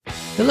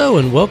Hello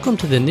and welcome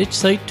to the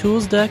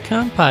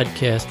NicheSiteTools.com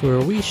podcast, where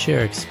we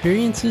share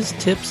experiences,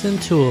 tips,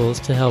 and tools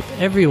to help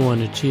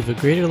everyone achieve a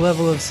greater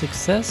level of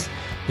success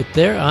with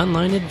their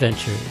online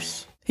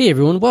adventures. Hey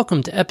everyone,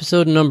 welcome to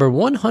episode number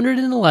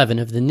 111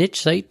 of the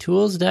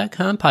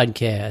NicheSiteTools.com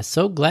podcast.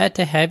 So glad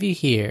to have you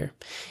here.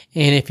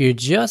 And if you're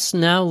just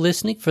now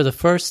listening for the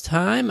first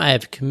time, I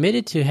have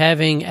committed to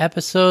having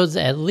episodes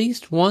at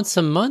least once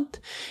a month,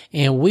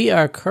 and we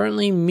are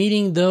currently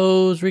meeting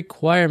those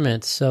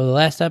requirements. So the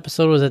last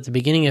episode was at the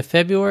beginning of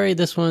February.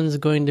 This one's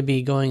going to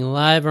be going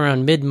live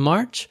around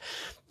mid-March.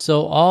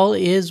 So all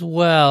is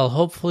well.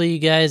 Hopefully you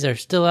guys are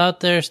still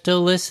out there,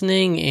 still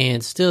listening,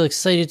 and still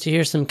excited to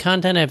hear some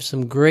content. I have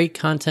some great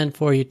content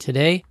for you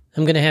today.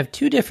 I'm going to have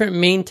two different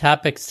main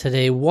topics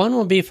today. One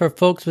will be for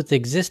folks with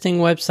existing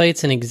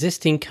websites and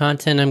existing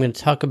content. I'm going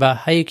to talk about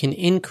how you can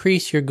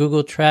increase your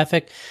Google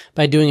traffic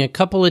by doing a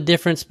couple of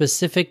different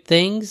specific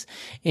things,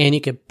 and you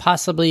could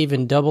possibly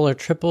even double or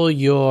triple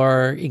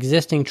your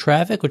existing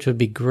traffic, which would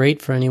be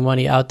great for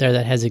anybody out there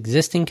that has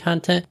existing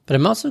content. But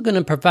I'm also going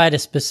to provide a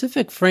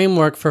specific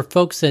framework for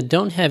folks that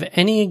don't have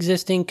any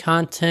existing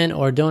content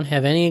or don't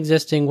have any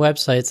existing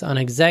websites on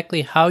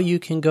exactly how you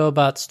can go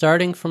about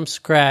starting from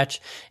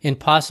scratch and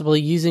possibly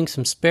using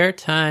some spare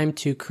time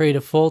to create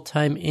a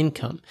full-time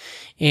income.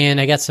 And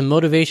I got some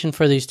motivation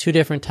for these two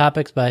different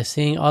topics by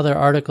seeing other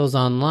articles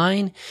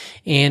online,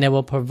 and I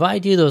will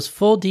provide you those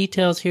full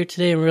details here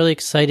today. I'm really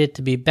excited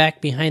to be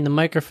back behind the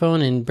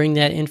microphone and bring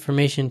that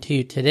information to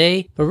you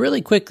today. But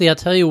really quickly, I'll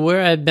tell you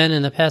where I've been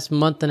in the past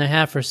month and a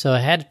half or so. I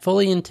had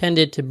fully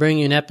intended to bring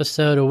you an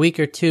episode a week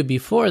or two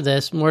before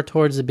this, more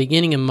towards the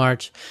beginning of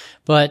March.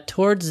 But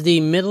towards the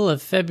middle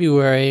of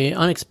February,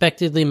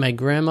 unexpectedly, my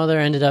grandmother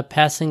ended up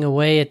passing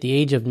away at the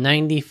age of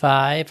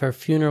 95. Her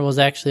funeral was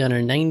actually on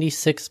her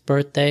 96th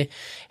birthday.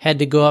 Had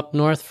to go up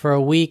north for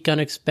a week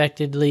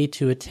unexpectedly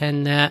to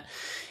attend that.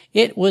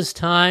 It was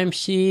time.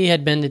 She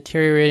had been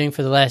deteriorating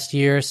for the last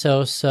year or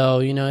so,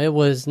 it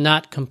was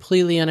not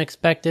completely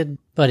unexpected,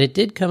 but it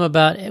did come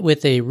about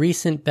with a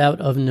recent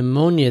bout of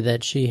pneumonia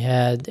that she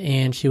had,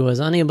 and she was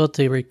unable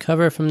to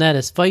recover from that.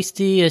 As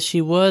feisty as she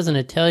was, an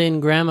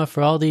Italian grandma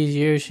for all these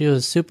years, she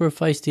was super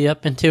feisty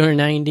up into her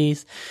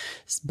 90s.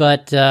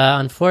 But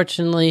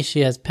unfortunately,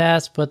 she has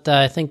passed, but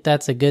I think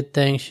that's a good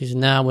thing. She's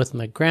now with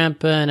my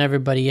grandpa and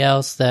everybody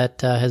else that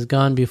has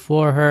gone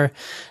before her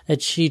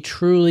that she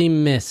truly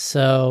missed.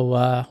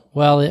 So,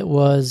 while it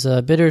was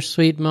a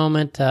bittersweet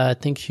moment, I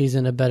think she's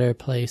in a better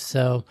place.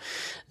 So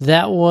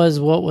that was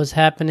what was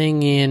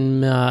happening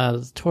in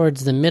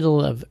towards the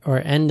middle of or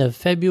end of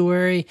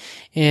February.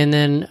 And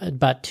then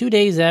about 2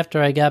 days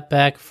after I got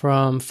back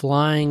from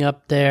flying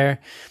up there,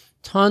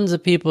 tons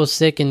of people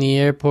sick in the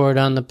airport,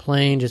 on the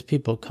plane, just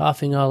people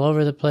coughing all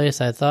over the place.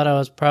 I thought I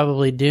was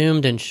probably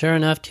doomed, and sure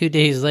enough, 2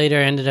 days later,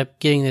 I ended up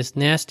getting this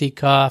nasty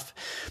cough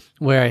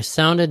where I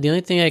sounded, the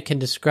only thing I can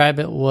describe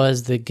it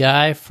was the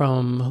guy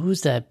from,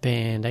 who's that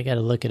band? I gotta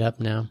look it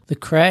up now. The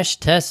Crash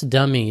Test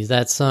Dummies,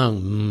 that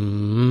song.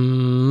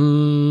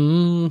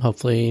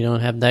 Hopefully you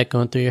don't have that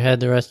going through your head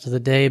the rest of the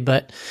day,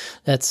 but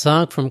that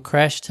song from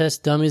Crash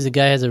Test Dummies, the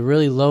guy has a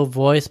really low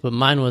voice, but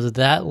mine was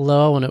that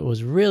low, and it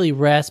was really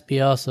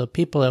raspy also.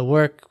 People at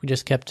work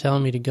just kept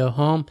telling me to go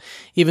home,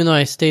 even though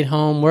I stayed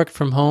home, worked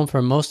from home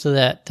for most of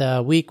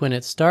that week when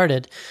it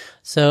started.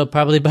 So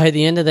probably by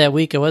the end of that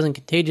week, I wasn't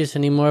contagious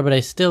anymore, but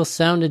I still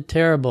sounded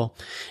terrible.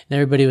 And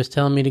everybody was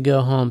telling me to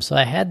go home. So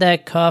I had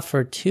that cough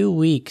for 2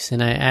 weeks,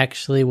 and I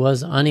actually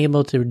was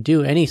unable to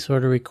do any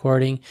sort of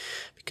recording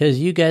because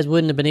you guys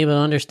wouldn't have been able to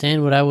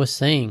understand what I was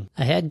saying.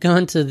 I had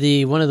gone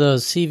to one of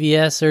those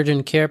CVS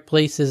urgent care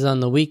places on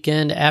the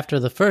weekend after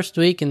the first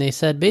week, and they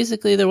said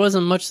basically there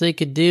wasn't much they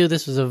could do.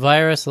 This was a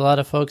virus. A lot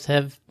of folks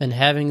have been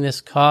having this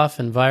cough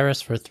and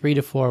virus for 3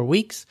 to 4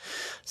 weeks.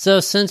 So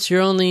since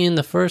you're only in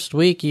the first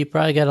week, you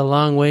probably got a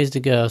long ways to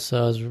go.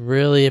 So I was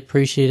really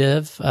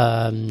appreciative.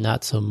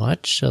 Not so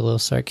much. A little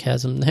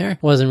sarcasm there.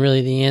 Wasn't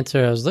really the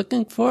answer I was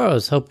looking for. I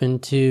was hoping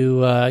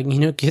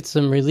to, get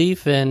some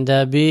relief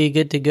and be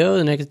good to go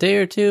the next day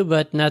or two,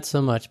 but not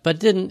so much.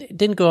 But it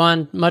didn't go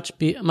on much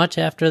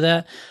after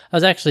that. I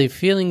was actually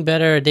feeling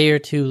better a day or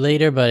two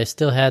later, but I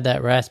still had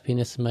that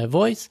raspiness in my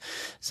voice.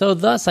 So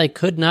thus, I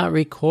could not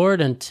record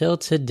until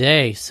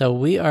today. So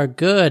we are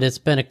good. It's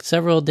been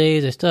several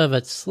days. I still have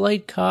a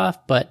slight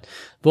cough, but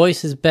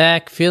voice is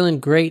back, feeling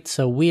great.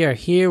 So we are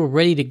here. We're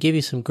ready to give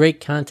you some great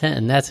content,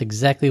 and that's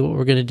exactly what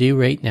we're going to do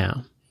right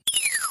now.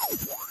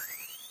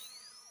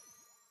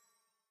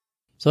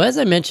 So as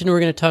I mentioned, we're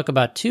going to talk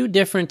about two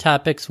different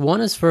topics.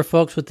 One is for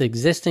folks with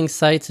existing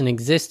sites and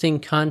existing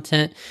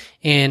content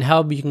and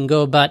how you can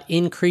go about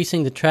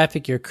increasing the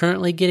traffic you're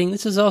currently getting.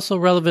 This is also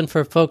relevant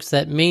for folks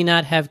that may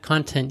not have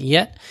content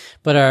yet,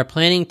 but are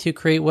planning to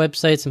create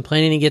websites and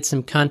planning to get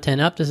some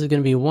content up. This is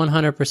going to be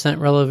 100%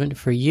 relevant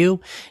for you,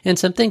 and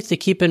some things to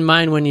keep in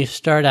mind when you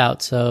start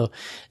out. So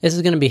this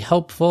is going to be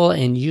helpful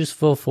and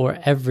useful for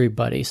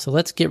everybody. So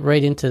let's get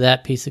right into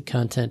that piece of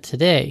content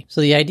today.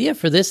 So the idea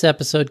for this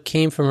episode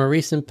came from a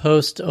recent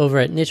post over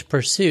at Niche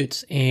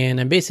Pursuits,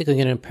 and I'm basically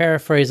going to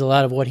paraphrase a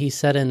lot of what he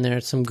said in there.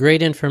 Some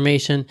great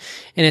information.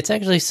 And it's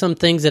actually some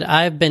things that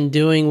I've been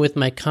doing with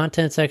my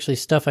content. It's actually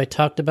stuff I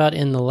talked about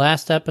in the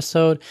last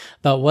episode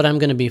about what I'm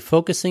going to be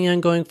focusing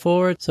on going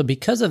forward. So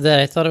because of that,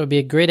 I thought it would be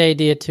a great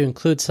idea to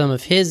include some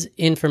of his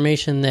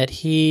information that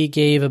he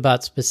gave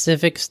about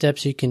specific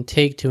steps you can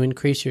take to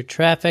increase your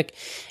traffic.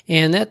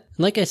 And that,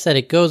 like I said,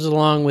 it goes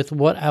along with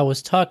what I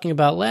was talking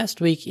about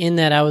last week in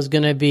that I was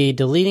going to be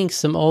deleting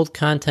some old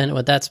content.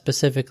 What that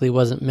specifically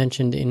wasn't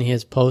mentioned in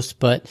his post,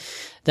 but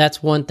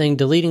that's one thing,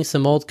 deleting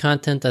some old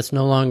content that's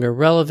no longer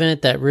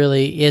relevant, that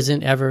really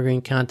isn't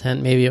evergreen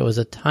content. Maybe it was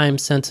a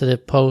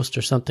time-sensitive post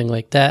or something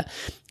like that.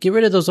 Get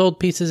rid of those old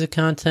pieces of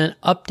content,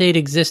 update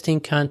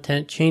existing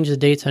content, change the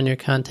dates on your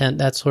content,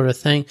 that sort of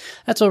thing.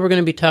 That's what we're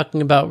going to be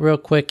talking about real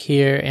quick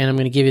here, and I'm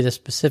going to give you the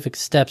specific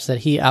steps that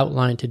he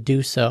outlined to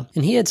do so.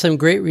 And he had some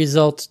great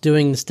results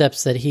doing the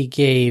steps that he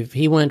gave.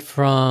 He went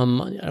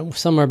from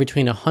somewhere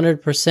between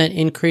 100%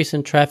 increase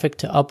in traffic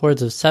to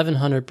upwards of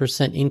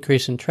 700%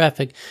 increase in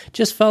traffic,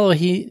 just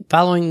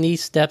following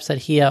these steps that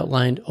he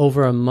outlined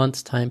over a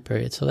month's time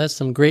period. So that's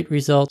some great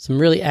results, some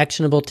really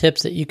actionable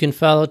tips that you can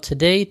follow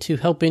today to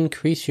help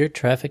increase your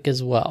traffic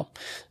as well.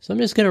 So I'm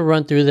just going to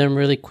run through them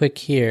really quick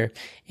here.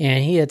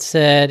 And he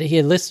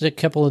had listed a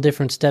couple of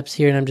different steps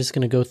here, and I'm just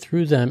going to go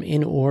through them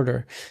in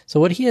order. So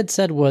what he had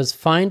said was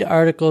find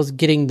articles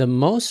getting the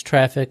most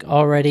traffic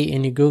already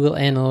in your Google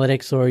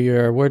Analytics or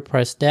your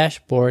WordPress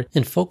dashboard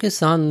and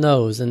focus on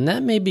those. And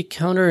that may be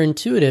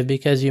counterintuitive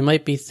because you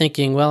might be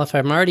thinking, well, if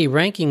I'm already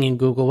ranking in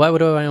Google, why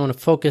would I want to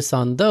focus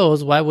on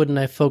those? Why wouldn't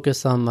I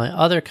focus on my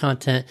other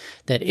content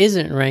that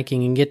isn't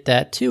ranking and get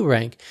that to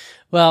rank?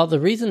 Well, the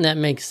reason that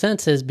makes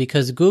sense is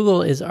because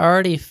Google is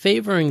already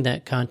favoring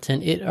that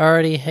content. It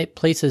already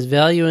places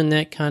value in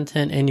that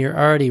content, and you're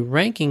already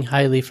ranking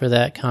highly for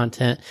that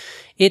content.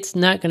 It's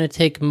not going to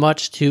take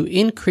much to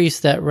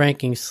increase that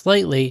ranking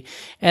slightly,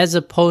 as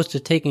opposed to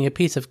taking a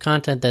piece of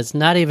content that's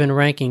not even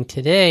ranking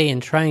today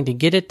and trying to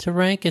get it to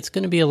rank. It's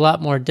going to be a lot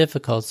more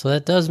difficult. So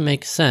that does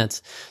make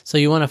sense. So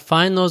you want to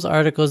find those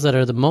articles that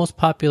are the most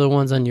popular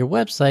ones on your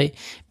website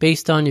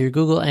based on your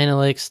Google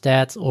Analytics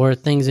stats or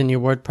things in your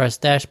WordPress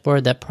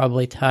dashboard that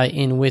probably tie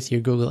in with your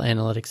Google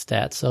Analytics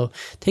stats. So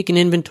take an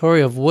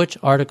inventory of which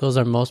articles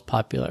are most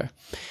popular.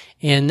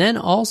 And then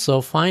also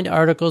find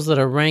articles that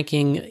are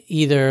ranking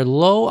either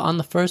low on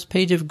the first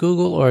page of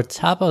Google or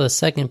top of the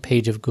second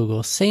page of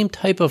Google. Same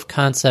type of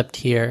concept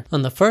here.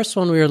 On the first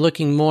one, we were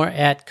looking more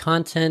at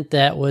content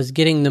that was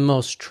getting the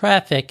most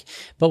traffic,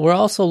 but we're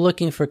also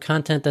looking for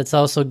content that's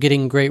also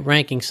getting great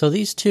rankings. So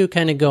these two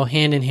kind of go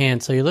hand in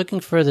hand. So you're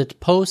looking for the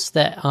posts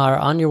that are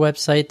on your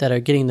website that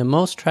are getting the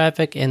most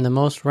traffic and the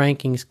most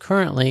rankings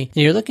currently.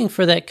 And you're looking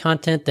for that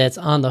content that's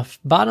on the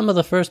bottom of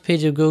the first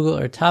page of Google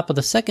or top of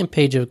the second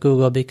page of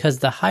Google, because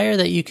the higher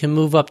that you can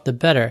move up, the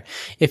better.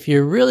 If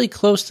you're really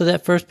close to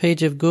that first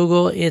page of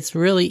Google, it's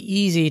really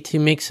easy to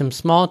make some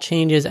small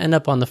changes, end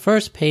up on the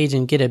first page,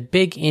 and get a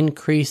big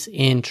increase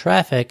in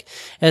traffic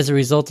as a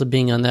result of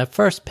being on that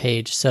first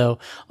page. So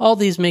all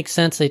these make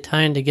sense. They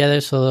tie in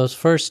together. So those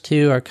first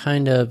two are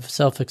kind of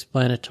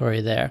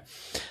self-explanatory there.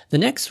 The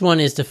next one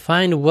is to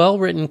find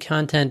well-written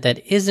content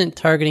that isn't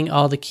targeting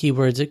all the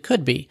keywords it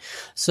could be.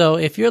 So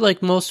if you're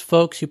like most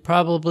folks, you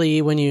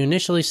probably, when you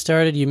initially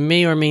started, you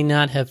may or may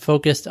not have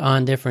focused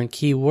on different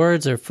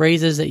keywords or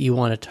phrases that you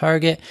want to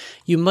target.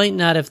 You might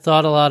not have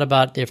thought a lot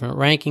about different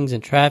rankings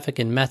and traffic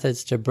and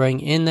methods to bring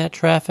in that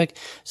traffic.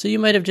 So you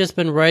might have just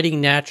been writing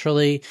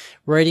naturally,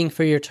 writing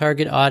for your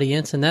target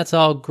audience, and that's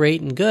all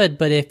great and good.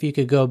 But if you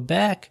could go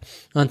back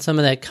on some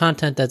of that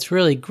content that's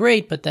really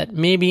great, but that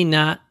maybe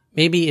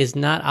is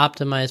not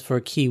optimized for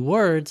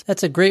keywords,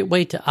 that's a great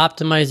way to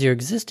optimize your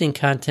existing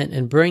content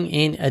and bring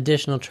in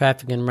additional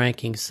traffic and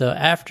rankings. So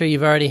after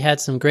you've already had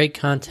some great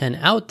content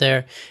out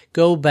there,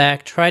 go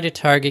back, try to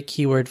target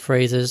keyword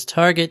phrases,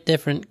 target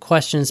different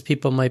questions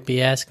people might be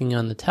asking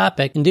on the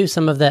topic, and do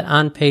some of that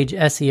on-page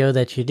SEO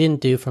that you didn't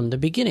do from the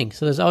beginning.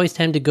 So there's always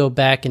time to go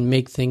back and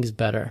make things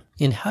better.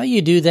 And how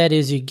you do that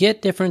is you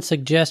get different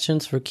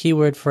suggestions for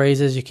keyword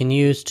phrases. You can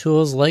use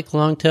tools like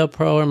Longtail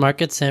Pro or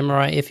Market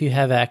Samurai if you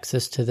have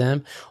access to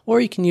them, or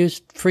you can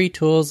use free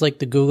tools like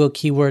the Google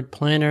Keyword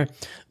Planner,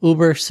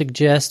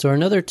 Ubersuggest, or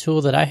another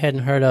tool that I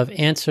hadn't heard of,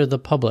 Answer the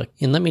Public.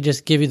 And let me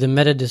just give you the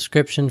meta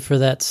description for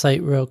that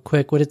site real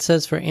quick. What it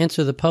says for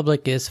Answer the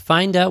Public is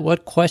find out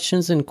what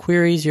questions and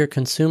queries your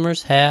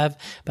consumers have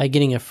by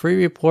getting a free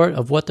report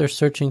of what they're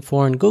searching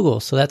for in Google.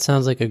 So that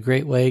sounds like a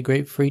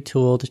great free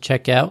tool to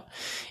check out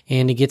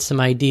and to get some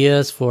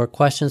ideas for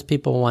questions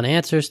people want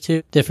answers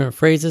to, different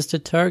phrases to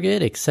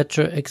target,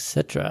 etc.,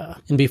 etc.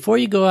 And before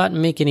you go out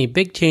and make any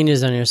big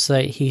changes on your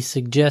site, he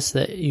suggests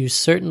that you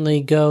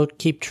certainly go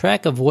keep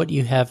track of what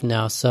you have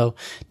now. So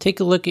take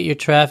a look at your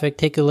traffic,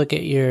 take a look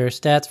at your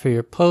stats for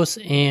your posts,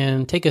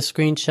 and take a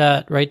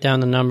screenshot, write down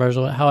the numbers,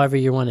 however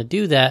you want to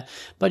do that.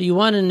 But you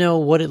want to know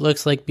what it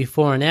looks like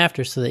before and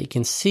after so that you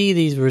can see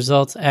these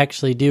results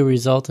actually do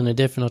result in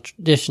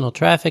additional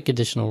traffic,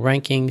 additional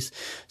rankings,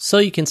 so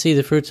you can see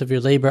the fruits fruits of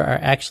your labor are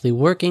actually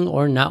working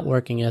or not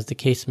working, as the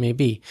case may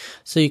be.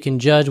 So you can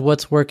judge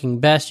what's working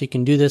best. You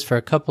can do this for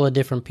a couple of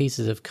different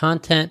pieces of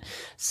content,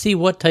 see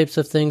what types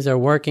of things are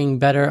working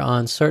better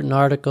on certain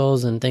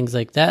articles and things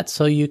like that,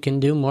 so you can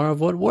do more of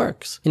what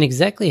works. And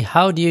exactly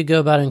how do you go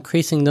about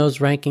increasing those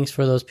rankings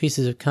for those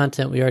pieces of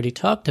content we already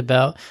talked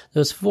about?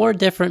 There's 4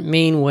 different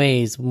main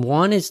ways.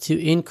 One is to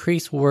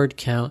increase word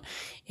count,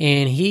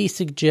 and he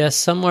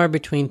suggests somewhere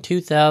between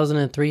 2,000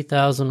 and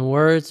 3,000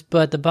 words.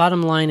 But the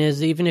bottom line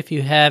is, even if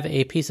you have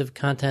a piece of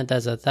content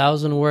that's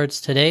 1,000 words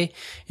today,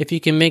 if you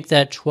can make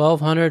that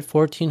 1,200,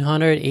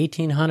 1,400,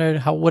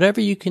 1,800,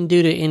 whatever you can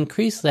do to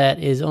increase that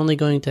is only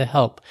going to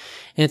help.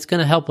 And it's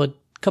going to help with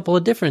couple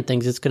of different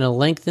things. It's going to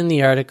lengthen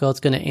the article.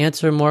 It's going to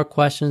answer more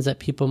questions that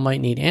people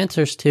might need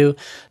answers to.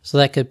 So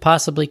that could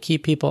possibly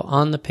keep people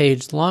on the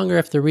page longer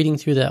if they're reading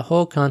through that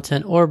whole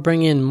content, or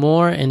bring in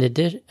more and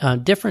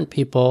different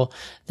people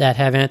that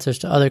have answers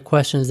to other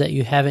questions that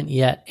you haven't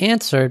yet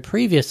answered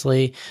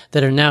previously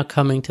that are now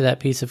coming to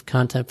that piece of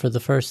content for the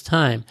first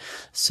time.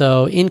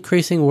 So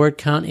increasing word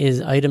count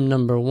is item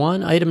number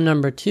 1. Item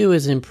number 2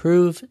 is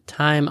improve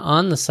time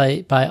on the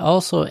site by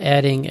also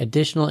adding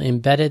additional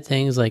embedded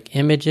things like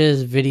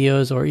images,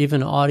 videos, or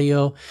even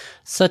audio,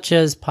 such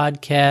as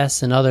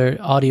podcasts and other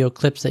audio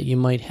clips that you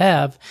might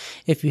have.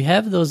 If you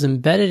have those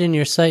embedded in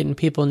your site and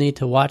people need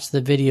to watch the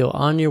video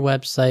on your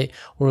website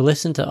or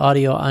listen to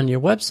audio on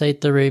your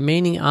website, they're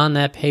remaining on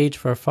that page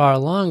for far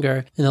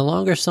longer. And the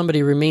longer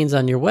somebody remains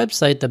on your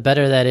website, the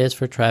better that is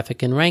for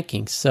traffic and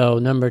rankings. So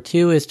number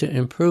 2 is to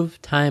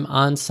improve time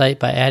on site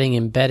by adding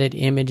embedded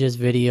images,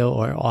 video,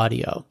 or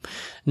audio.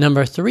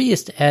 Number 3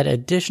 is to add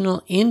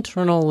additional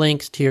internal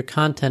links to your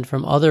content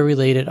from other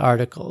related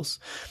articles.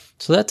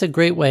 So that's a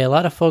great way. A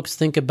lot of folks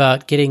think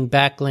about getting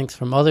backlinks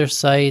from other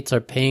sites or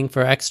paying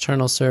for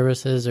external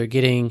services or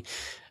getting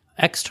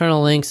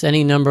external links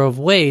any number of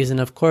ways. And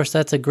of course,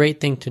 that's a great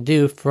thing to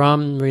do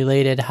from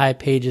related high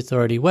page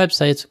authority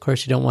websites. Of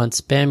course, you don't want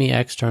spammy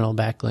external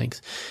backlinks.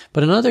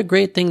 But another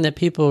great thing that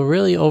people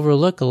really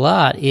overlook a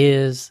lot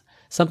is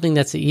something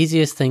that's the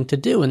easiest thing to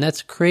do, and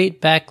that's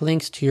create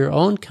backlinks to your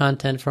own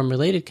content from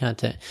related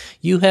content.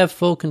 You have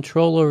full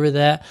control over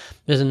that.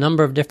 There's a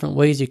number of different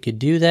ways you could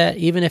do that.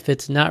 Even if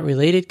it's not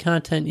related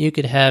content, you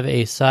could have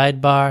a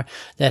sidebar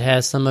that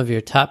has some of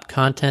your top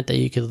content that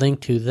you could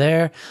link to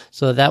there,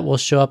 so that will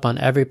show up on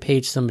every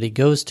page somebody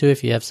goes to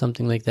if you have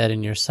something like that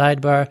in your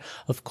sidebar.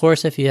 Of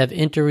course, if you have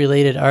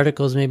interrelated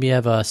articles, maybe you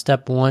have a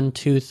step 1,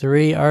 2,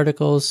 3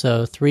 articles,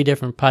 so 3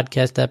 different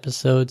podcast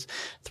episodes,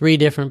 3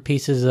 different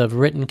pieces of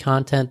written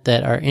content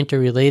that are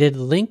interrelated,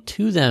 link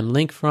to them,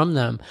 link from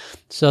them.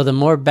 So the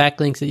more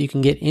backlinks that you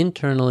can get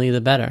internally,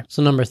 the better.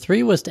 So number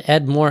 3 was to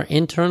add more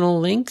internal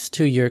links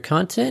to your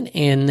content.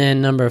 And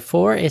then number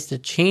 4 is to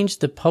change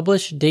the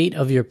publish date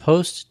of your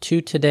post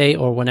to today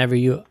or whenever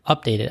you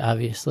update it,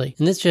 obviously.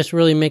 And this just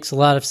really makes a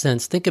lot of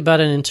sense. Think about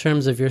it in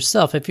terms of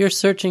yourself. If you're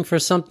searching for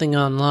something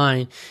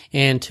online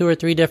and 2 or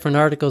 3 different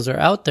articles are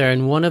out there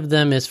and one of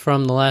them is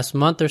from the last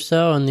month or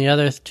so and the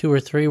other 2 or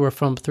 3 were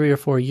from 3 or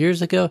 4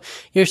 years ago,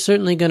 you're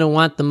certainly going to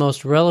want the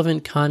most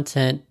relevant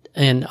content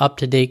and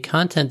up-to-date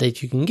content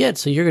that you can get.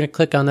 So you're going to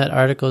click on that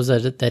article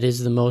that is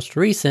the most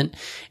recent.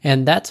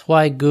 And that's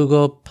why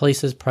Google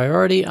places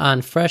priority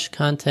on fresh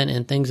content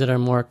and things that are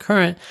more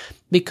current,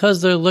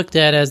 because they're looked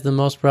at as the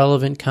most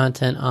relevant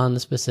content on the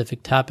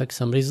specific topic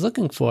somebody's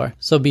looking for.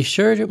 So be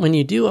sure to, when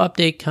you do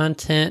update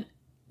content,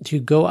 to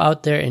go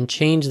out there and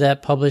change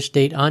that publish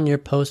date on your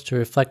post to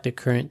reflect the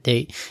current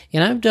date.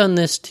 And I've done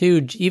this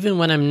too, even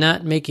when I'm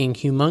not making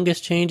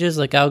humongous changes.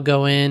 Like I'll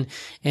go in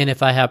and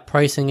if I have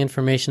pricing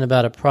information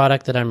about a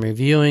product that I'm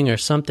reviewing or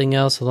something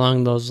else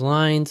along those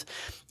lines,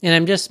 and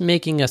I'm just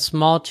making a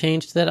small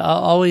change to that,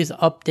 I'll always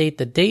update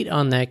the date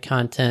on that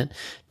content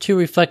to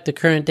reflect the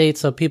current date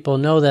so people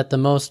know that the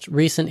most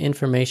recent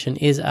information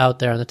is out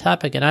there on the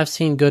topic. And I've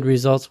seen good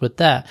results with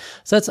that.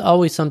 So that's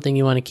always something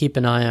you want to keep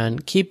an eye on.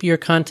 Keep your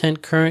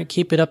content current,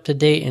 keep it up to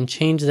date, and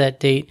change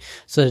that date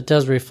so that it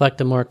does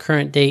reflect a more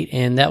current date.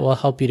 And that will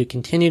help you to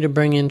continue to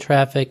bring in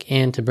traffic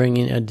and to bring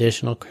in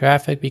additional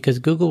traffic, because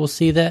Google will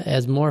see that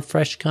as more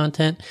fresh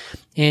content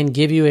and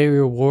give you a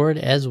reward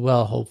as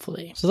well,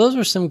 hopefully. So those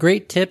were some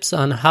great tips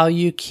on how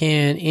you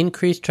can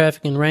increase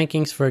traffic and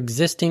rankings for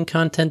existing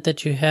content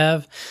that you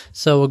have.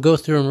 So we'll go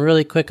through them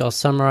really quick. I'll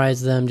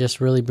summarize them just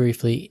really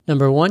briefly.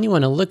 Number 1, you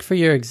want to look for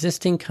your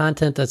existing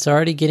content that's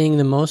already getting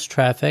the most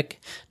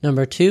traffic.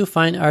 Number 2,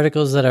 find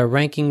articles that are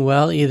ranking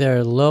well,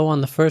 either low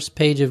on the first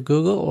page of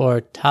Google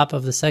or top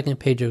of the second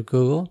page of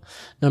Google.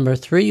 Number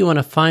 3, you want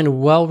to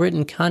find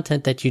well-written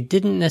content that you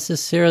didn't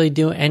necessarily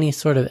do any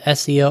sort of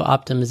SEO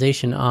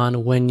optimization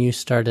on when you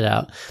started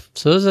out.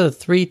 So those are the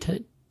three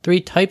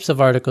types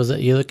of articles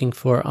that you're looking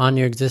for on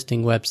your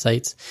existing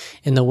websites.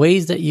 And the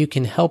ways that you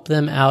can help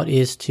them out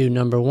is to,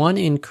 number 1,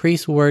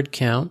 increase word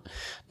count.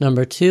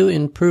 Number 2,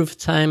 improve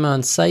time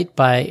on site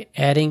by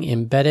adding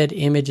embedded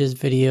images,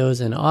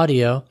 videos, and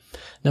audio.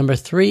 Number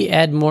 3,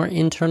 add more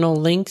internal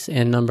links.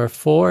 And number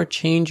 4,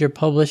 change your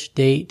publish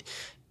date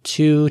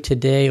to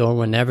today or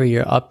whenever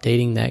you're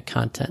updating that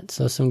content.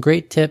 So some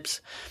great tips.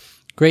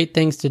 great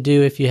things to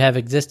do if you have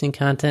existing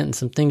content and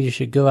some things you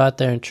should go out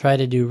there and try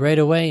to do right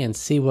away and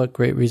see what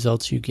great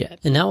results you get.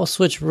 And now we'll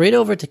switch right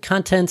over to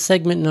content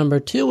segment number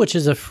 2, which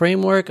is a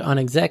framework on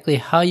exactly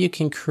how you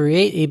can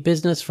create a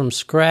business from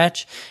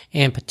scratch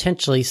and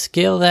potentially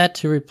scale that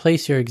to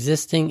replace your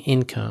existing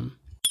income.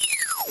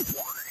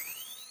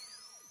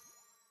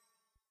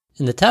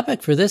 And the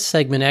topic for this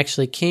segment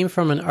actually came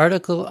from an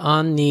article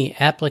on the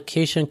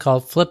application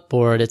called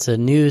Flipboard. It's a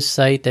news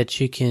site that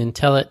you can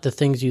tell it the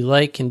things you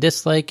like and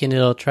dislike, and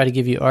it'll try to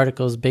give you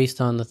articles based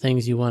on the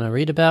things you want to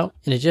read about.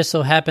 And it just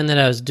so happened that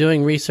I was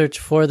doing research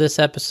for this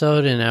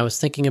episode, and I was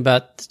thinking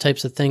about the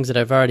types of things that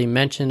I've already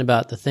mentioned,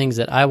 about the things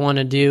that I want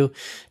to do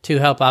to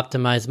help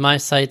optimize my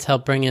sites,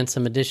 help bring in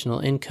some additional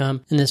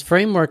income. And this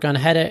framework on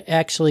how to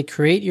actually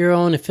create your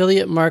own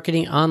affiliate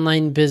marketing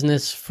online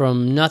business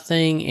from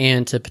nothing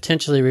and to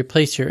potentially replace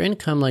your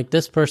income like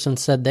this person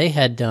said they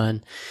had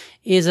done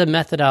is a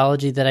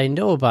methodology that I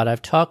know about.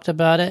 I've talked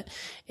about it,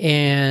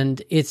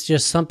 and it's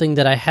just something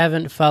that I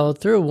haven't followed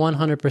through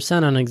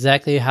 100% on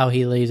exactly how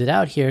he lays it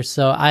out here.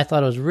 So I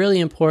thought it was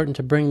really important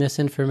to bring this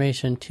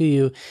information to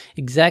you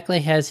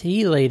exactly as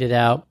he laid it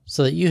out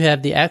so that you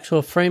have the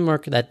actual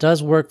framework that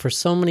does work for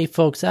so many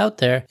folks out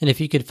there. And if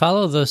you could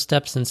follow those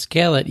steps and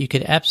scale it, you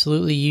could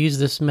absolutely use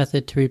this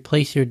method to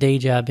replace your day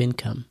job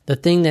income. The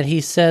thing that he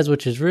says,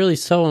 which is really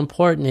so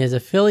important, is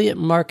affiliate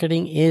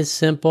marketing is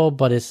simple,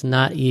 but it's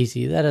not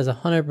easy. That is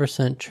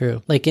 100%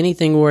 true. Like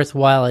anything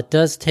worthwhile, it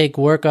does take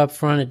work up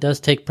front. It does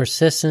take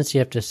persistence. You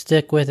have to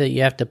stick with it.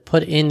 You have to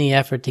put in the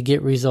effort to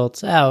get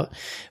results out.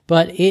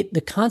 But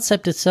the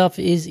concept itself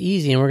is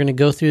easy, and we're going to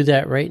go through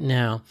that right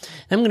now.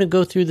 I'm going to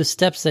go through the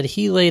steps that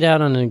he laid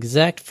out on an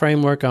exact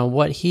framework on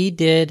what he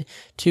did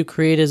to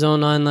create his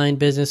own online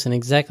business and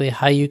exactly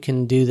how you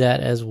can do that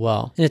as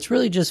well. And it's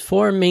really just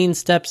 4 main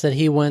steps that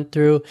he went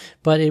through,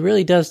 but it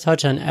really does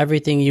touch on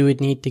everything you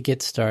would need to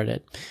get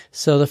started.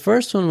 So the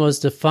first one was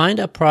to find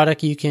a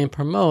product you can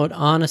promote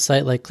on a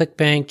site like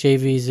ClickBank,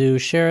 JVZoo,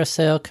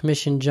 ShareASale,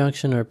 Commission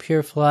Junction, or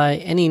PureFly,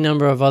 any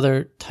number of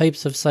other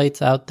types of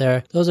sites out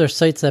there. Those are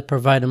sites that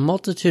provide a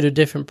multitude of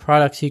different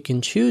products you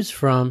can choose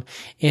from,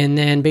 and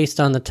then based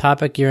on the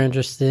topic you're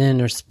interested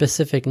in or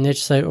specific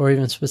niche site or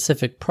even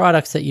specific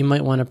products that you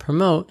might want to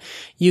promote,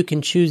 you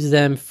can choose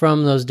them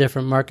from those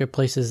different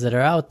marketplaces that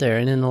are out there.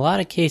 And in a lot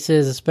of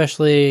cases,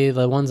 especially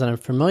the ones that I'm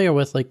familiar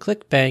with like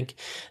ClickBank,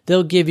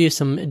 they'll give you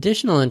some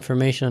additional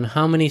information on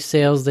how many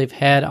sales they've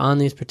had on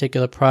these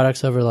particular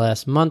products over the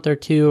last month or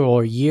two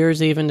or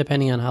years even,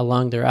 depending on how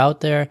long they're out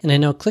there. And I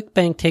know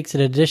ClickBank takes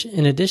an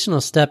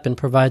additional step and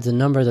provides a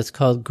number that's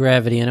called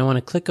Gravity, and I want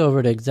to click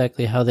over to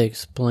exactly how they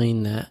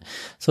explain that.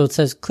 So it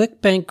says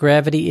ClickBank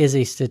Gravity is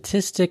a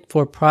statistic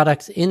for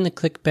products in the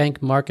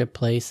ClickBank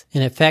marketplace,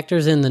 and it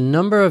factors in the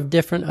number of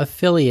different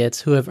affiliates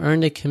who have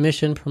earned a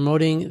commission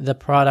promoting the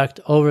product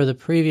over the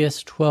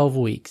previous 12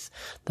 weeks.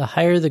 The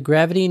higher the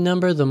Gravity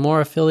number, the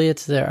more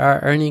affiliates there are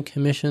earning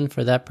commission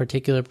for that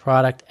particular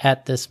product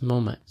at this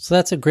moment. So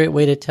that's a great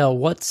way to tell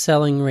what's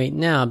selling right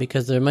now,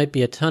 because there might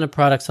be a ton of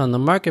products on the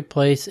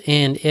marketplace,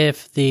 and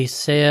if the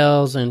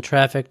sales and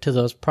traffic to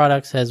those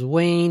products has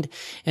waned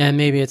and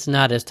maybe it's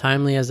not as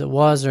timely as it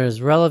was or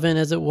as relevant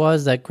as it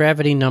was, that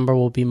Gravity number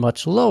will be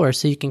much lower.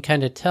 So you can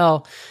kind of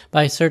tell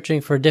by searching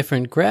for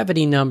different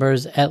Gravity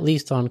numbers, at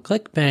least on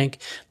ClickBank,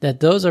 that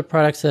those are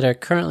products that are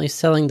currently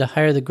selling. The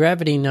higher the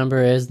Gravity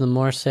number is, the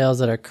more sales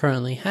that are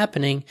currently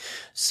happening.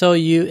 So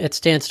it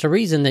stands to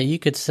reason that you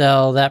could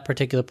sell that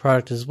particular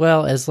product as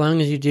well, as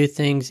long as you do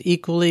things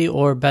equally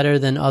or better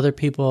than other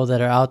people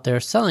that are out there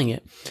selling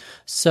it.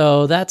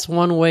 So that's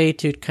one way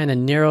to kind of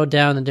narrow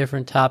down the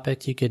different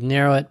topics. You could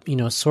narrow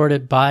it, sort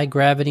it by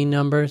Gravity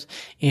numbers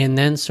and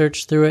then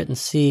search through it and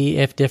see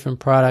if different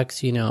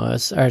products,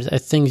 are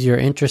things you're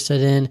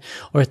interested in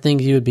or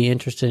things you would be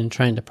interested in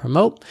trying to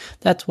promote.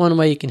 That's one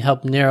way you can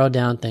help narrow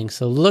down things.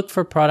 So look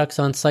for products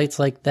on sites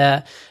like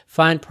that.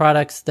 Find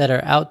products that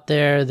are out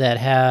there that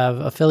have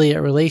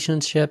affiliate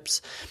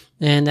relationships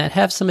and that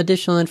have some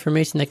additional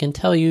information that can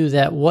tell you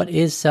that what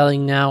is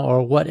selling now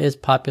or what is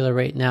popular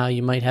right now,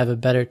 you might have a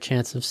better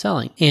chance of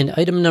selling. And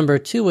item number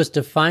 2 was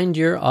to find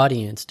your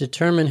audience.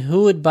 Determine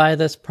who would buy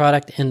this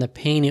product and the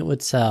pain it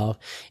would solve.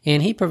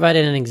 And he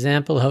provided an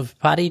example of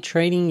potty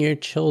training your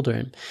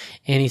children.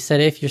 And he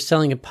said if you're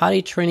selling a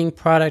potty training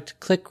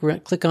product,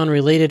 click on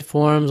related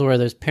forums where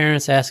there's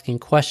parents asking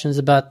questions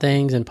about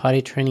things, and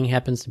potty training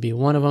happens to be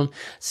one of them.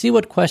 See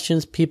what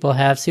questions people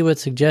have, see what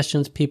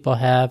suggestions people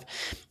have,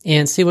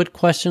 and see what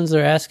questions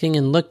they're asking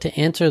and look to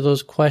answer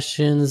those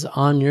questions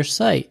on your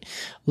site.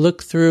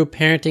 Look through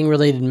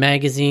parenting-related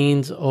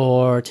magazines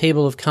or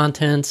table of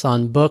contents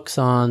on books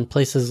on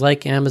places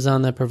like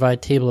Amazon that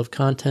provide table of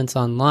contents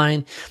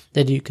online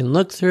that you can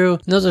look through.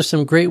 And those are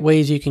some great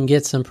ways you can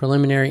get some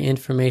preliminary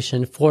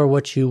information for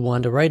what you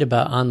want to write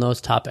about on those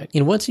topics.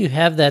 And once you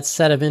have that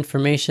set of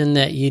information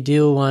that you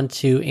do want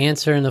to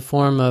answer in the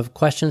form of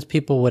questions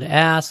people would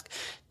ask,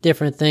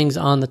 different things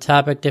on the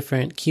topic,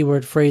 different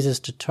keyword phrases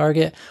to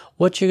target.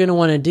 What you're going to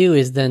want to do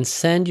is then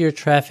send your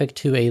traffic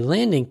to a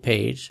landing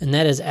page. And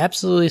that is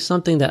absolutely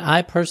something that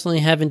I personally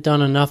haven't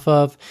done enough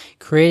of,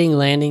 creating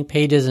landing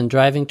pages and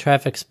driving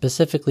traffic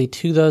specifically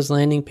to those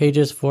landing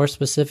pages for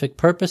specific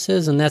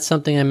purposes. And that's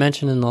something I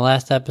mentioned in the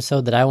last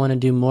episode that I want to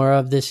do more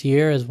of this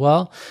year as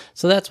well.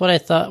 So that's why I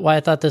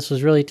thought this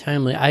was really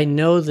timely. I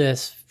know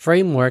this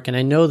framework and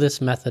I know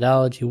this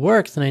methodology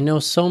works, and I know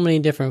so many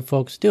different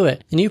folks do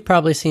it. And you've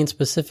probably seen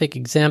specific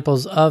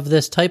examples of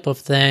this type of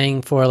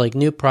thing for like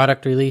new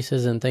product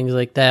releases and things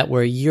like that,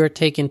 where you're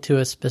taken to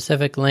a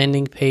specific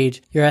landing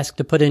page. You're asked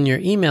to put in your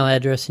email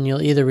address, and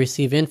you'll either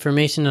receive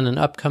information on an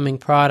upcoming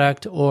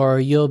product, or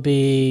you'll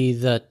be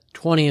the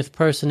 20th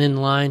person in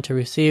line to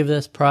receive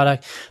this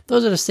product.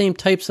 Those are the same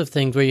types of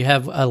things where you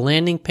have a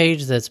landing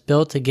page that's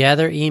built to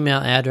gather email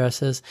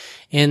addresses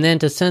and then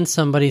to send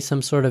somebody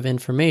some sort of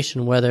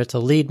information, whether it's a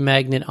lead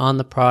magnet on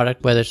the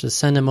product, whether it's to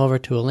send them over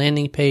to a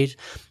landing page.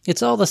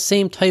 It's all the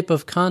same type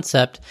of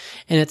concept,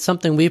 and it's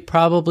something we've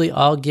probably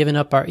all given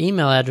up our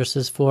email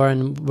addresses for,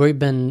 and we've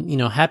been,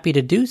 happy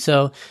to do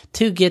so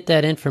to get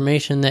that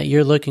information that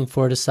you're looking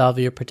for to solve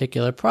your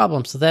particular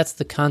problem. So that's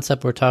the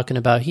concept we're talking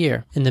about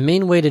here. And the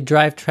main way to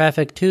drive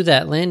traffic to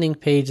that landing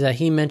page that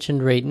he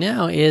mentioned right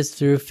now is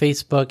through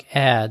Facebook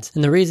ads.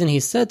 And the reason he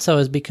said so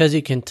is because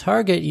you can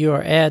target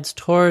your ads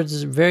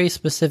towards very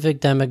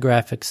specific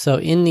demographics. So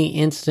in the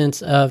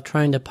instance of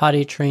trying to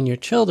potty train your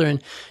children,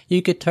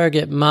 you could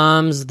target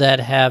moms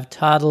that have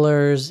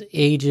toddlers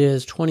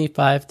ages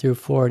 25 through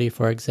 40,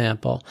 for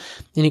example.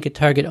 And you could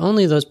target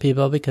only those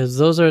people because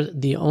those are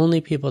the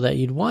only people that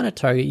you'd want to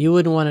target. You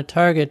wouldn't want to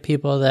target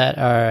people that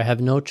have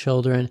no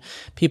children,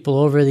 people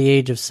over the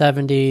age of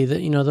 70.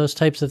 Those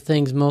types of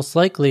things most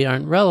likely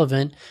aren't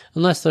relevant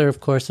unless they're, of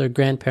course, their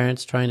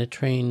grandparents trying to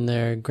train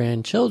their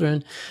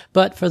grandchildren.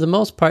 But for the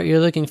most part,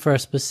 you're looking for a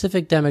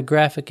specific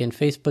demographic, and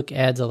Facebook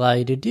ads allow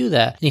you to do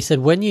that. And he said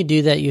when you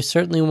do that, you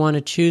certainly want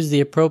to choose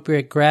the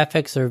appropriate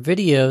graphics or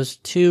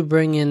videos to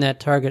bring in that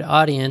target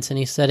audience. And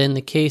he said in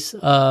the case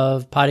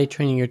of potty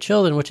training your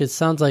children, which it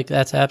sounds like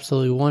that's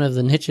absolutely one of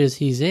the niches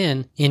he's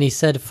in, and he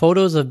said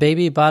photos of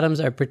baby bottoms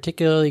are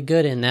particularly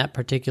good in that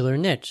particular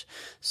niche.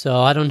 So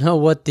I don't know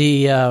what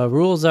the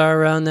rules are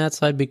around that,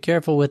 so I'd be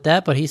careful with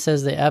that, but he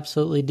says they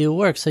absolutely do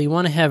work. So you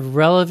want to have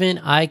relevant,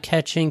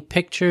 eye-catching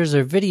pictures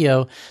or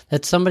video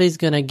that somebody's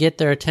going to get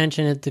their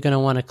attention and they're going to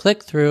want to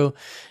click through,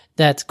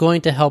 that's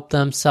going to help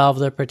them solve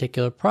their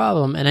particular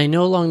problem. And I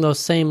know along those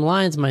same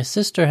lines, my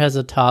sister has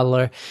a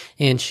toddler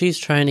and she's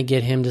trying to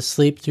get him to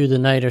sleep through the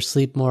night or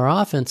sleep more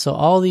often. So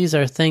all these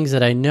are things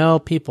that I know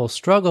people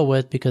struggle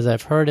with because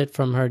I've heard it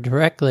from her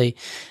directly,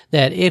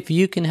 that if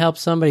you can help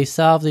somebody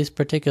solve these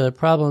particular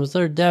problems,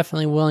 they're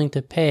definitely willing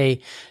to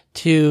pay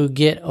to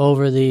get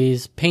over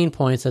these pain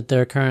points that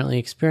they're currently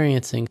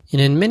experiencing. And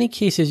in many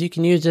cases, you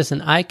can use just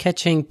an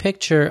eye-catching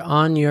picture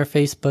on your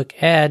Facebook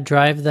ad,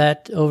 drive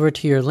that over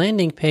to your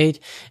landing page,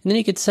 and then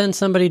you could send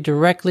somebody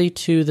directly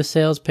to the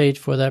sales page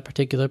for that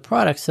particular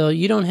product. So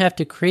you don't have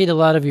to create a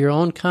lot of your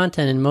own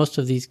content in most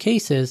of these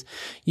cases.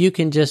 You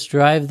can just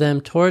drive them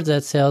towards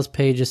that sales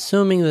page,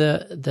 assuming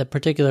the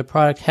particular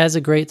product has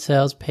a great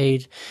sales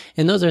page.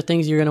 And those are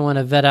things you're going to want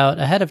to vet out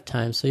ahead of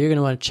time. So you're going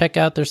to want to check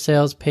out their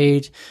sales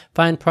page,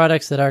 find products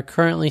that are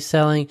currently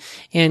selling,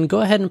 and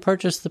go ahead and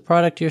purchase the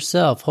product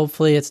yourself.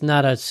 Hopefully it's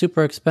not a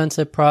super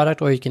expensive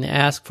product, or you can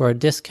ask for a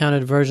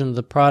discounted version of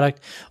the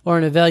product or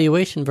an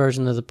evaluation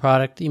version of the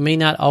product. You may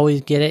not always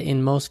get it.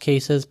 In most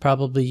cases,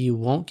 probably you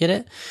won't get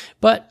it.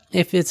 But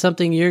if it's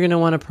something you're going to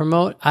want to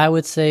promote, I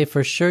would say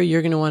for sure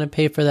you're going to want to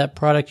pay for that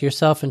product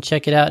yourself and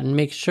check it out and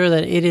make sure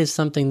that it is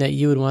something that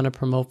you would want to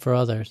promote for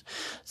others.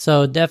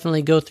 So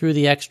definitely go through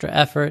the extra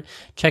effort,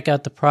 check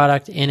out the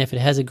product, and if it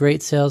has a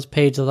great sales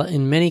page,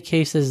 in many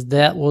cases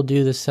that will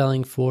do the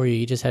selling for you.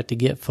 You just have to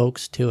get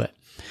folks to it.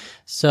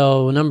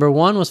 So number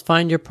 1 was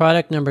find your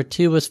product. Number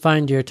 2 was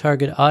find your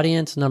target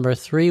audience. Number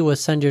 3 was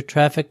send your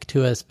traffic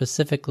to a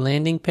specific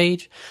landing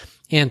page.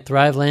 And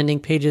Thrive Landing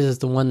Pages is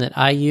the one that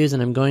I use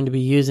and I'm going to be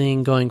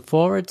using going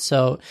forward.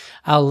 So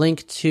I'll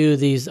link to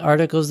these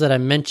articles that I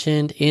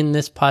mentioned in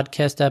this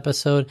podcast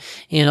episode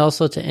and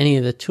also to any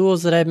of the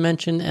tools that I've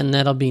mentioned, and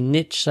that'll be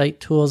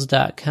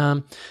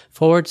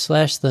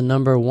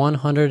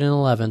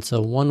nichesitetools.com/111.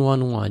 So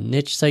 111,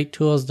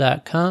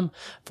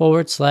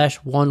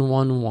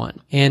 nichesitetools.com/111.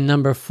 And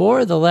number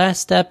 4, the last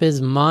step is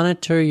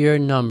monitor your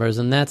numbers.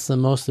 And that's the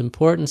most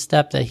important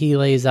step that he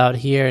lays out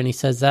here. And he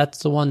says that's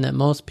the one that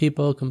most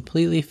people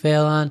completely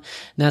fail on. And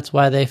that's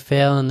why they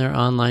fail in their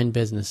online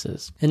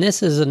businesses. And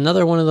this is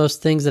another one of those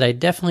things that I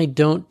definitely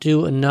don't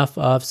do enough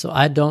of. So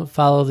I don't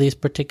follow these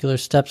particular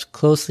steps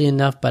closely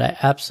enough, but I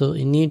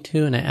absolutely need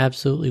to, and I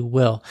absolutely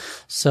will.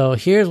 So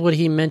here's what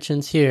he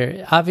mentions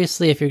here.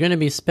 Obviously, if you're going to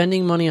be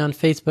spending money on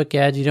Facebook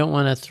ads, you don't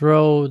want to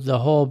throw the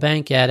whole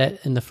bank at it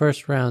in the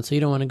first round. So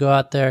you don't want to go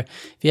out there,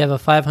 if you have a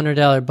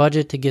 $500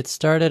 budget to get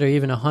started, or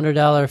even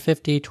 $100,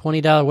 $50,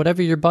 $20,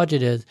 whatever your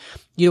budget is,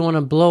 You don't want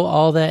to blow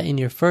all that in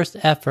your first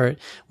effort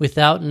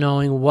without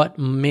knowing what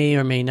may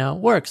or may not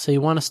work. So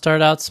you want to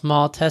start out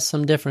small, test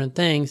some different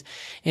things.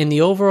 And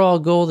the overall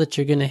goal that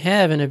you're going to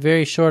have in a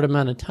very short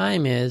amount of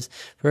time is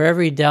for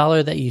every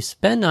 $1 that you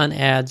spend on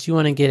ads, you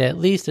want to get at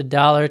least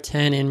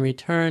 $1.10 in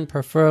return,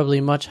 preferably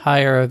much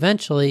higher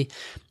eventually.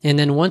 And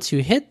then once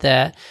you hit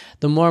that,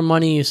 the more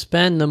money you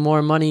spend, the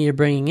more money you're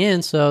bringing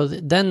in. So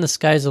then the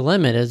sky's the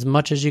limit. As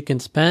much as you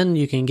can spend,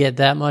 you can get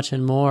that much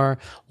and more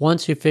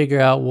once you figure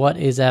out what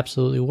is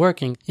absolutely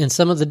working. And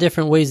some of the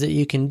different ways that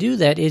you can do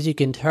that is you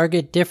can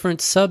target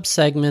different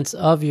subsegments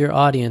of your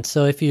audience.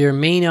 So if your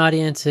main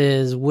audience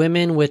is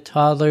women with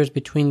toddlers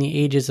between the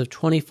ages of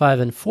 25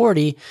 and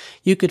 40,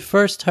 you could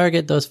first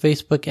target those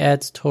Facebook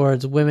ads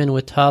towards women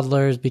with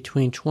toddlers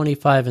between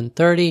 25 and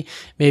 30,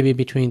 maybe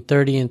between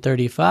 30 and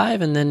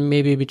 35, and then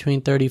maybe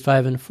between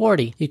 35 and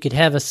 40. You could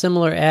have a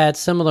similar ad,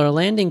 similar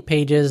landing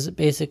pages,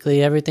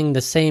 basically everything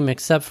the same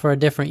except for a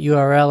different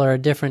URL or a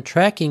different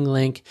tracking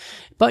link.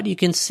 But you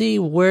can see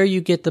where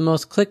you get the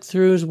most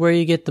click-throughs, where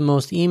you get the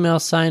most email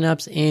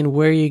signups, and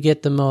where you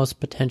get the most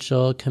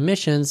potential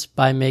commissions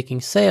by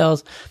making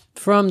sales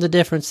from the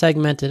different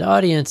segmented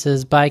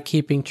audiences by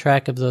keeping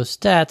track of those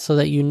stats so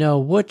that you know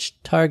which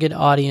target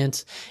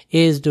audience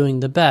is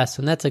doing the best.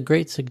 And that's a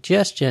great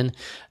suggestion.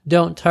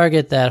 Don't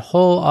target that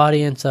whole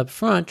audience up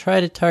front. Try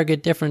to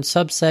target different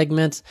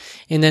subsegments.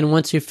 And then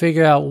once you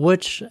figure out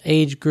which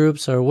age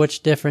groups or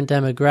which different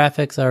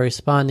demographics are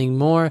responding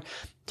more,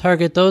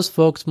 target those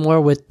folks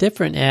more with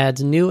different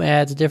ads, new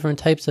ads, different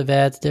types of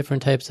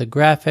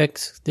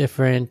graphics,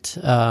 different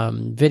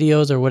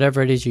videos or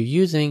whatever it is you're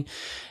using,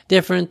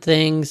 different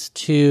things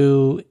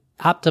to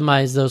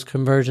optimize those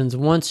conversions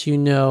once you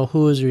know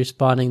who is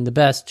responding the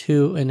best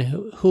to and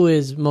who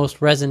is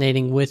most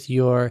resonating with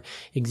your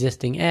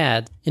existing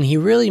ads. And he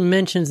really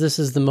mentions this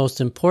is the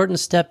most important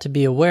step to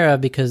be aware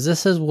of because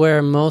this is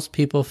where most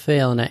people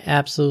fail, and I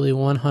absolutely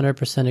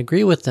 100%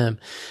 agree with them.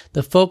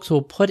 The folks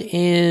will put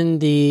in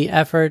the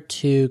effort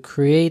to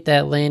create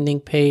that landing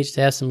page,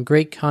 to have some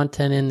great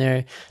content in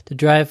there, to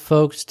drive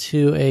folks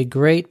to a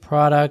great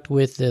product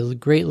with a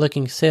great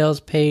looking sales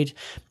page,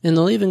 and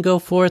they'll even go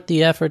forth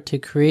the effort to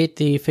create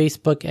the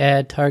Facebook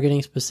ad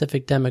targeting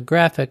specific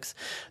demographics.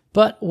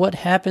 But what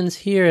happens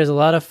here is a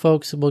lot of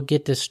folks will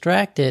get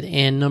distracted,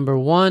 and number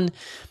one,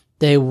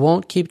 they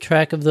won't keep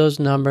track of those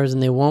numbers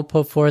and they won't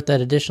put forth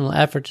that additional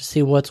effort to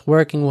see what's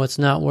working, what's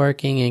not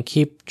working, and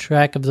keep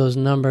track of those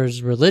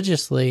numbers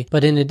religiously.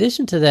 But in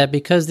addition to that,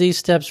 because these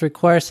steps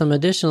require some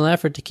additional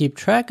effort to keep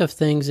track of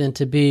things and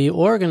to be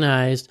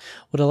organized,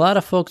 what a lot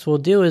of folks will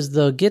do is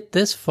they'll get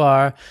this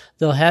far,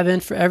 they'll have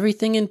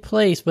everything in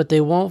place, but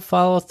they won't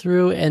follow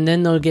through, and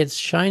then they'll get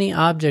shiny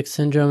object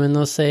syndrome and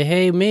they'll say,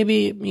 hey,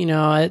 maybe,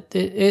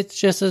 it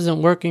just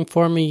isn't working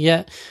for me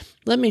yet.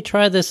 Let me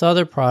try this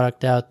other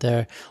product out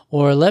there,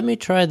 or let me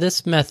try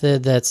this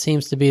method that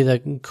seems to be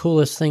the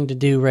coolest thing to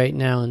do right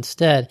now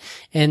instead.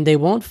 And they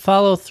won't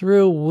follow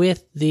through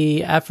with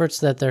the efforts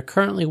that they're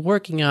currently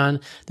working on.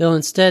 They'll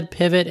instead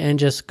pivot and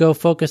just go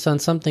focus on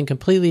something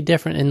completely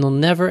different, and they'll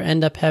never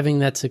end up having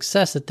that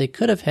success that they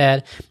could have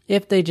had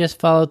if they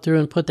just followed through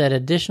and put that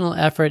additional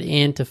effort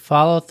in to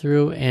follow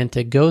through and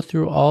to go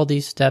through all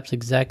these steps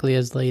exactly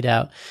as laid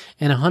out.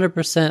 And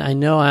 100%, I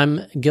know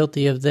I'm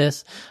guilty of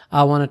this.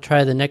 I want to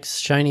try the next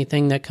shiny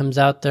thing that comes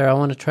out there. I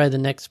want to try the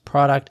next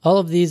product. All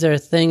of these are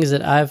things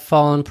that I've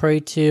fallen prey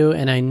to,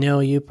 and I know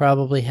you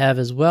probably have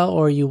as well,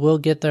 or you will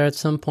get there at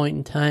some point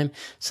in time.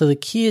 So the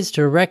key is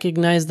to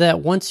recognize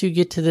that once you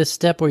get to this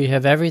step where you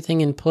have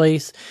everything in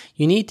place,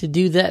 you need to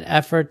do that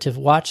effort to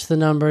watch the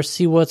numbers,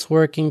 see what's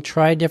working,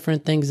 try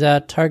different things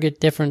out, target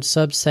different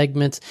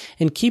subsegments,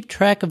 and keep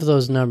track of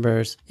those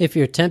numbers. If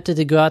you're tempted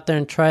to go out there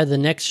and try the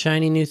next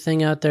shiny new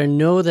thing out there,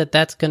 know that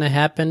that's going to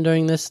happen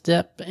during this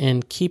step,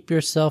 and keep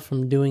yourself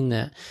from doing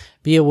that.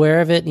 Be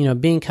aware of it.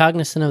 Being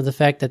cognizant of the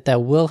fact that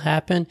that will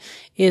happen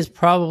is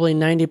probably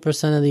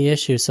 90% of the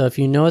issue. So if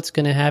you know it's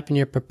going to happen,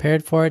 you're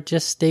prepared for it,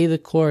 just stay the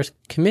course.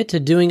 Commit to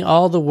doing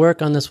all the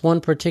work on this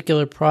one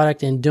particular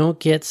product and don't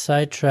get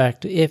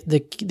sidetracked. If the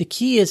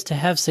key is to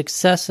have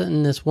success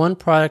in this one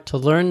product, to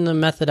learn the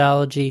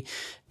methodology,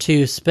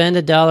 to spend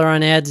 $1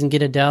 on ads and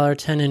get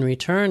 $1.10 in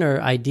return,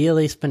 or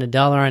ideally spend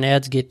 $1 on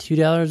ads, get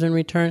 $2 in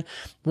return.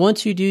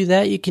 Once you do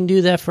that, you can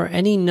do that for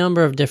any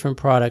number of different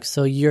products.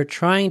 So you're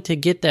trying to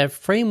get that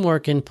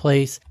framework in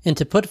place and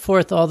to put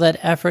forth all that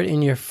effort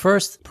in your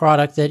first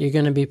product that you're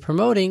going to be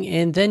promoting,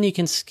 and then you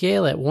can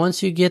scale it.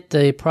 Once you get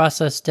the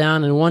process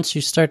down and once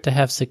you start to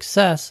have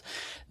success,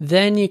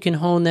 then you can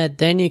hone that,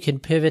 then you can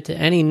pivot to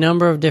any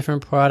number of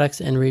different products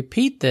and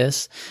repeat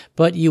this,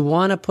 but you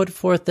want to put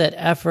forth that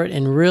effort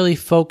and really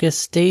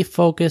stay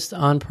focused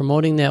on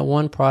promoting that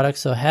one product.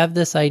 So have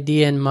this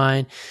idea in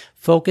mind,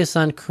 Focus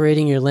on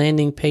creating your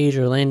landing page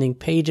or landing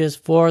pages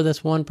for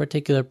this one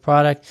particular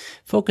product.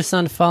 Focus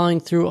on following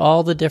through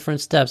all the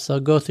different steps. So I'll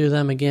go through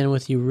them again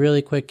with you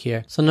really quick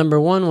here. So number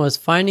one was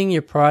finding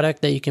your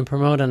product that you can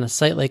promote on a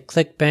site like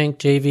ClickBank,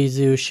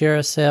 JVZoo,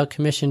 ShareASale,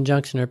 Commission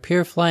Junction, or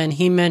Peerfly. And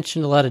he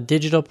mentioned a lot of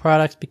digital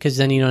products because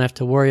then you don't have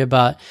to worry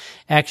about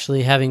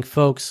actually having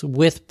folks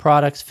with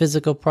products,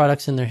 physical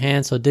products in their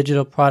hands. So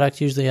digital products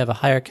usually have a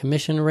higher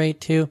commission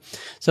rate too.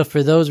 So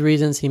for those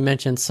reasons, he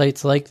mentioned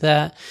sites like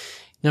that.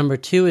 Number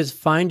two is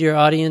find your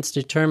audience,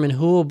 determine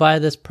who will buy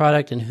this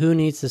product and who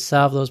needs to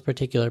solve those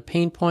particular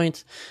pain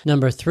points.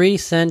 Number three,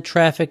 send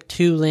traffic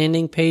to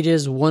landing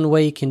pages. One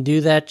way you can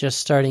do that just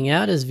starting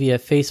out is via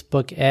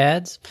Facebook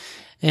ads.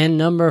 And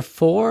number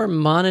four,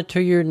 monitor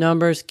your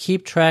numbers,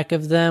 keep track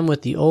of them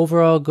with the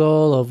overall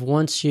goal of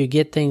once you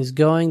get things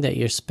going that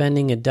you're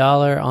spending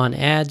 $1 on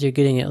ads, you're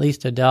getting at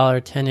least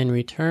 $1.10 in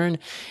return.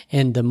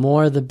 And the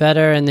more the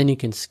better. And then you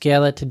can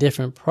scale it to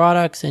different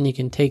products and you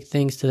can take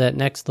things to that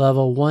next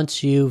level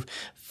once you've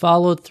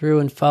followed through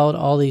and followed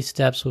all these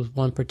steps with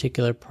one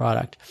particular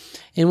product.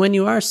 And when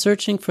you are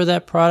searching for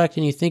that product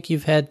and you think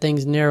you've had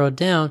things narrowed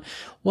down,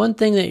 one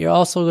thing that you're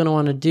also going to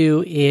want to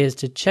do is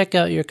to check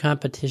out your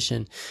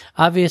competition.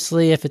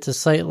 Obviously, if it's a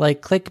site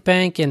like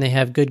ClickBank and they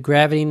have good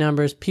gravity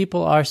numbers,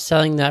 people are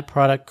selling that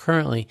product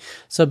currently.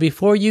 So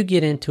before you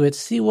get into it,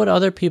 see what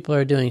other people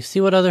are doing. See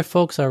what other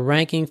folks are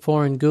ranking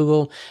for in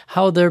Google,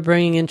 how they're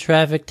bringing in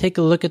traffic. Take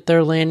a look at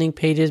their landing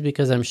pages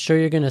because I'm sure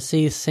you're going to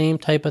see the same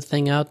type of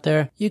thing out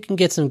there. You can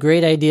get some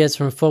great ideas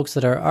from folks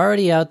that are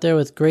already out there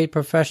with great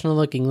professional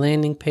looking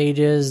landing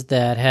pages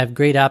that have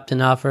great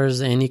opt-in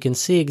offers, and you can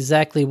see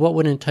exactly what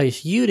would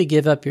entice you to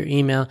give up your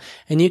email,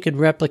 and you could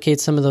replicate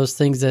some of those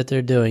things that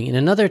they're doing. And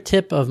another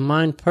tip of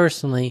mine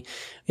personally,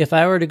 if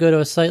I were to go to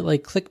a site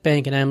like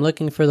ClickBank and I'm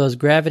looking for those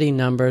gravity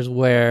numbers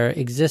where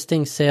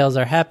existing sales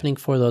are happening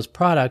for those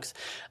products,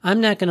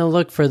 I'm not going to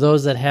look for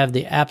those that have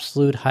the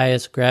absolute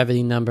highest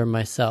gravity number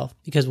myself,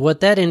 because what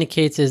that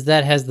indicates is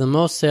that has the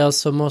most sales,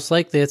 so most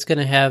likely it's going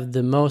to have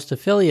the most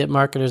affiliate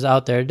marketers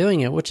out there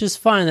doing it, which is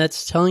fine.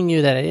 That's telling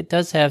you that it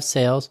does have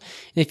sales.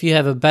 If you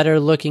have a better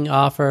looking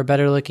offer, a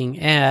better looking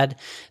ad,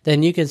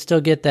 then you can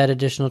still get that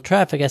additional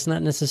traffic. That's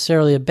not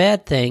necessarily a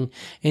bad thing,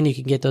 and you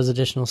can get those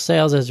additional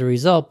sales as a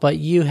result, but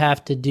you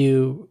have to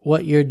do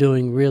what you're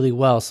doing really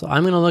well. So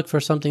I'm going to look for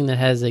something that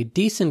has a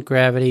decent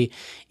gravity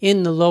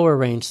in the lower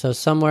range. So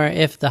somewhere,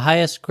 if the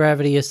highest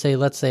gravity is, say,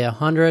 let's say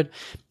 100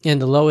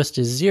 and the lowest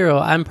is 0,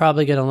 I'm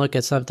probably going to look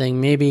at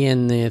something maybe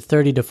in the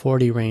 30 to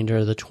 40 range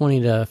or the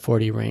 20 to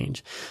 40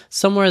 range.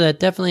 Somewhere that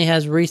definitely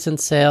has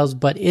recent sales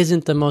but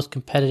isn't the most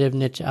competitive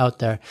niche out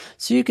there.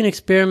 So you can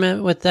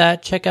experiment with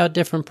that, check out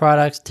different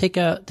products, take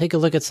a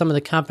look at some of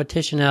the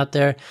competition out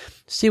there,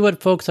 see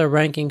what folks are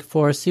ranking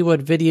for, see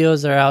what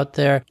videos are out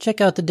there, check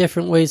out the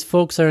different ways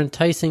folks are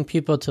enticing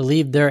people to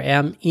leave their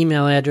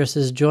email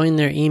addresses, join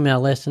their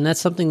email list. And that's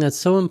something that's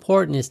so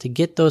important, is to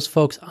get those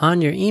folks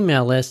on your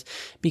email list,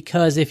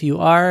 because if you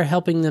are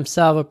helping them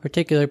solve a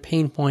particular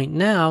pain point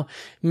now,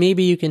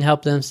 maybe you can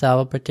help them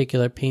solve a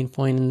particular pain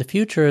point in the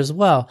future as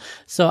well.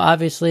 So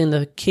obviously in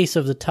the case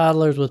of the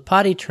toddlers with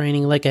potty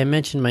training, like I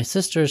mentioned, my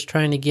sister is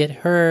trying to get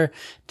her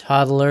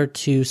toddler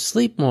to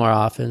sleep more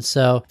often.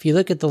 So if you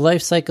look at the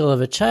life cycle of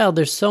a child,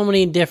 there's so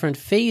many different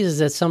phases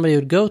that somebody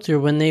would go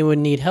through when they would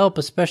need help,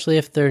 especially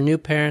if they're new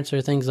parents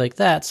or things like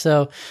that.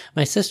 So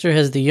my sister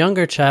has the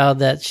younger child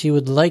that she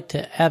would like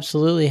to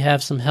absolutely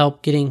have some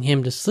help getting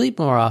him to sleep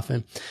more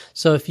often.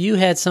 So if you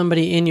had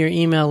somebody in your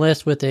email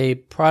list with a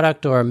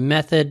product or a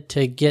method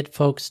to get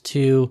folks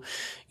to,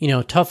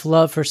 tough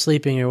love for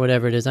sleeping or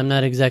whatever it is, I'm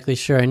not exactly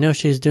sure. I know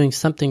she's doing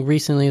something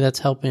recently that's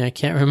helping. I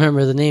can't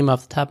remember the name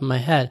off the top of my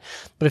head.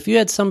 But if you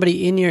had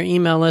somebody in your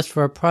email list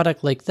for a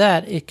product like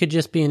that, it could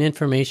just be an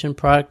information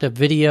product, a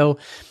video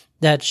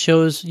that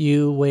shows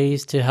you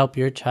ways to help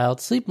your child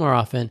sleep more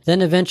often.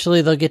 Then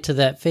eventually they'll get to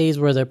that phase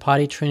where they're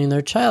potty training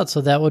their child, so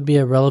that would be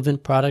a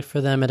relevant product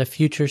for them at a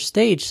future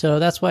stage. So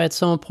that's why it's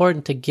so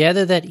important to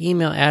gather that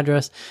email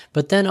address,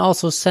 but then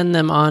also send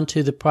them on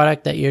to the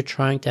product that you're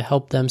trying to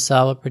help them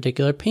solve a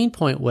particular pain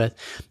point with,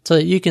 so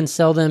that you can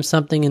sell them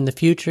something in the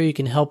future. You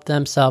can help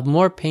them solve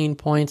more pain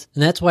points.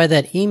 And that's why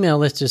that email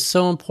list is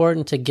so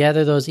important, to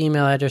gather those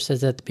email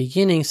addresses at the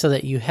beginning so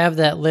that you have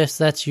that list.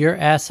 That's your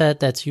asset.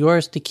 That's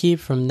yours to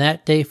keep from that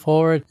day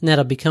forward, and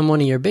that'll become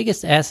one of your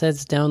biggest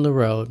assets down the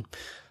road.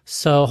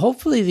 So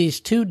hopefully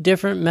these two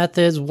different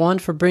methods, one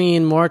for bringing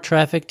in more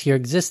traffic to your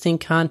existing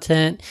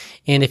content,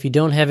 and if you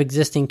don't have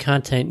existing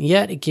content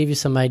yet, it gave you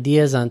some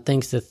ideas on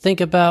things to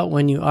think about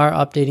when you are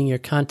updating your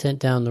content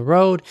down the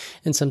road,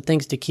 and some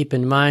things to keep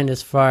in mind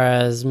as far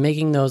as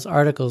making those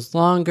articles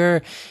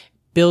longer,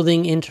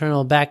 building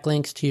internal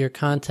backlinks to your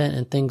content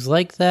and things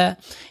like that.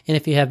 And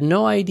if you have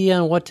no idea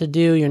on what to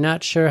do, you're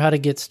not sure how to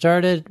get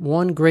started,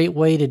 one great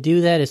way to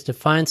do that is to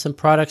find some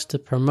products to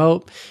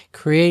promote.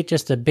 Create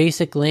just a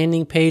basic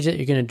landing page that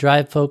you're going to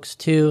drive folks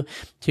to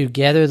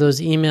gather those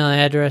email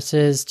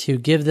addresses, to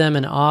give them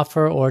an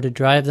offer, or to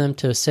drive them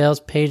to a sales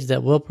page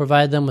that will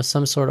provide them with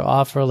some sort of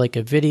offer like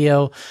a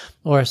video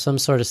or some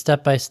sort of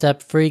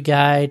step-by-step free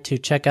guide to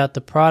check out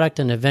the product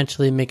and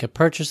eventually make a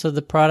purchase of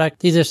the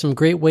product. These are some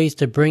great ways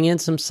to bring in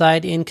some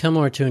side income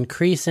or to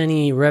increase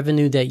any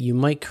revenue that you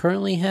might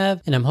currently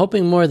have. And I'm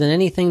hoping more than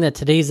anything that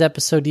today's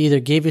episode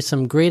either gave you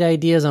some great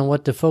ideas on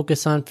what to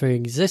focus on for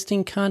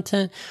existing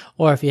content,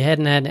 or if you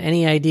hadn't had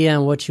any idea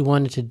on what you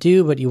wanted to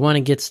do, but you want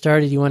to get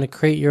started, you want to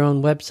create your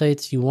own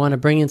websites, you want to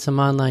bring in some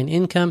online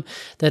income,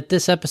 that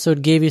this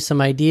episode gave you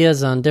some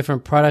ideas on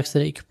different products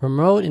that you can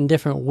promote and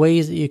different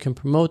ways that you can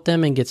promote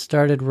them and get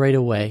started right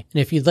away.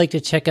 And if you'd like to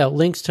check out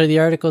links to the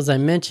articles I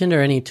mentioned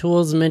or any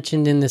tools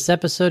mentioned in this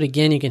episode,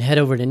 again, you can head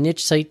over to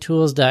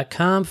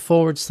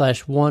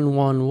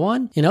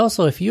nichesitetools.com/111. And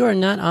also, if you are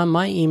not on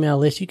my email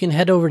list, you can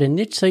head over to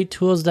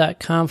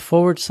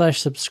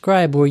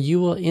nichesitetools.com/subscribe, where you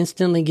will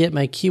instantly get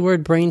my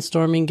keyword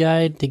brainstorming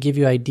guide to give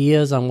you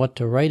ideas on what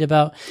to write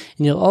about.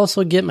 And you'll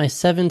also get my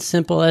 7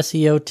 simple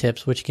SEO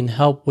tips, which can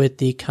help with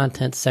the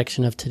content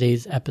section of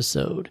today's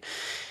episode.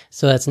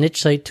 So that's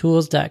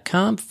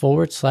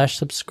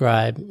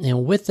nichesitetools.com/subscribe.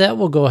 And with that,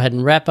 we'll go ahead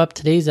and wrap up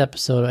today's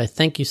episode. I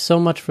thank you so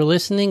much for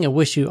listening. I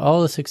wish you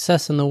all the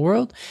success in the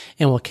world,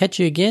 and we'll catch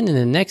you again in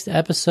the next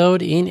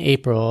episode in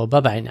April.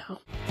 Bye-bye now.